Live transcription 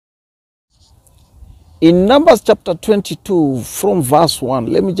In Numbers chapter 22 from verse 1,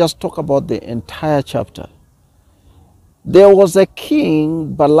 let me just talk about the entire chapter. There was a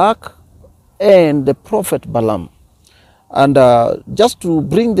king Balak and the prophet Balaam. And just to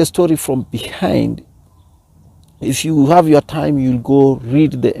bring the story from behind, if you have your time, you'll go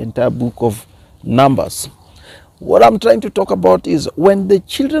read the entire book of Numbers. What I'm trying to talk about is when the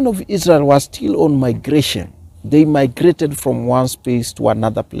children of Israel were still on migration, they migrated from one space to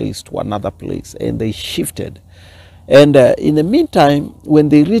another place, and they shifted. And in the meantime, when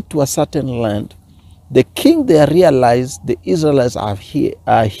they reached to a certain land, the king there realized the Israelites are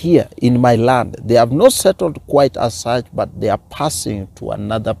here in my land. They have not settled quite as such, but they are passing to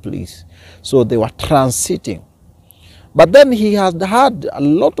another place. So they were transiting. But then he has had a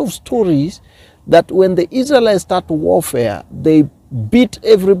lot of stories that when the Israelites start warfare, they beat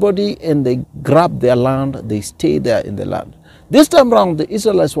everybody and they grab their land, they stay there in the land. This time around, the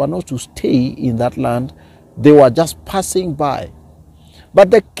Israelites were not to stay in that land, they were just passing by. But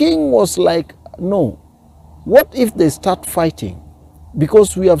the king was like, no, what if they start fighting?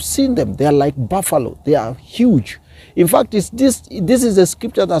 Because we have seen them, they are like buffalo, they are huge. In fact, this is a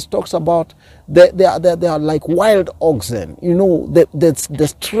scripture that talks about they are like wild oxen. You know, the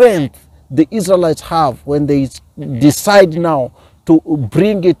strength the Israelites have when they decide now to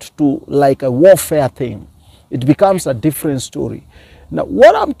bring it to like a warfare thing. It becomes a different story. Now,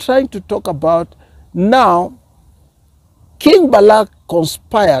 what I'm trying to talk about now, King Balak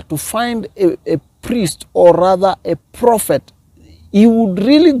conspired to find a priest, or rather a prophet. He would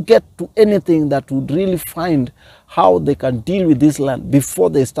really get to anything that would really find how they can deal with this land before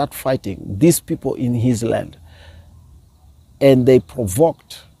they start fighting these people in his land. And they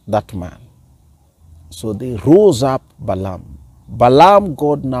provoked that man. So they rose up Balaam. Balaam,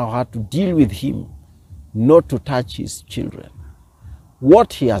 God now had to deal with him, not to touch his children.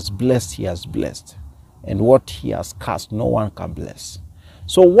 What he has blessed. And what he has cursed, no one can bless.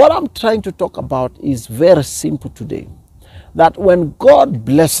 So what I'm trying to talk about is very simple today. That when God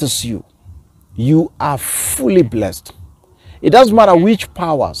blesses you, you are fully blessed. It doesn't matter which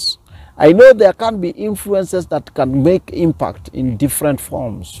powers. I know there can be influences that can make impact in different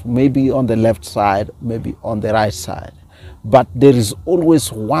forms, maybe on the left side, maybe on the right side. But there is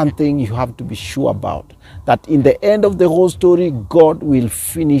always one thing you have to be sure about, that in the end of the whole story, God will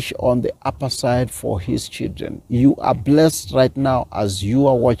finish on the upper side for his children. You are blessed right now as you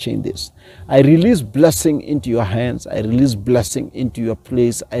are watching this. I release blessing into your hands. I release blessing into your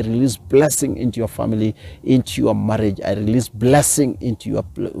place. I release blessing into your family, into your marriage. I release blessing into your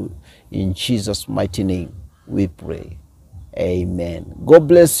in Jesus' mighty name we pray. Amen. God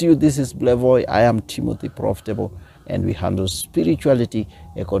bless you. This is Blevoy. I am Timothy Profitable, and we handle spirituality,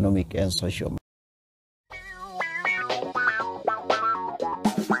 economic, and social.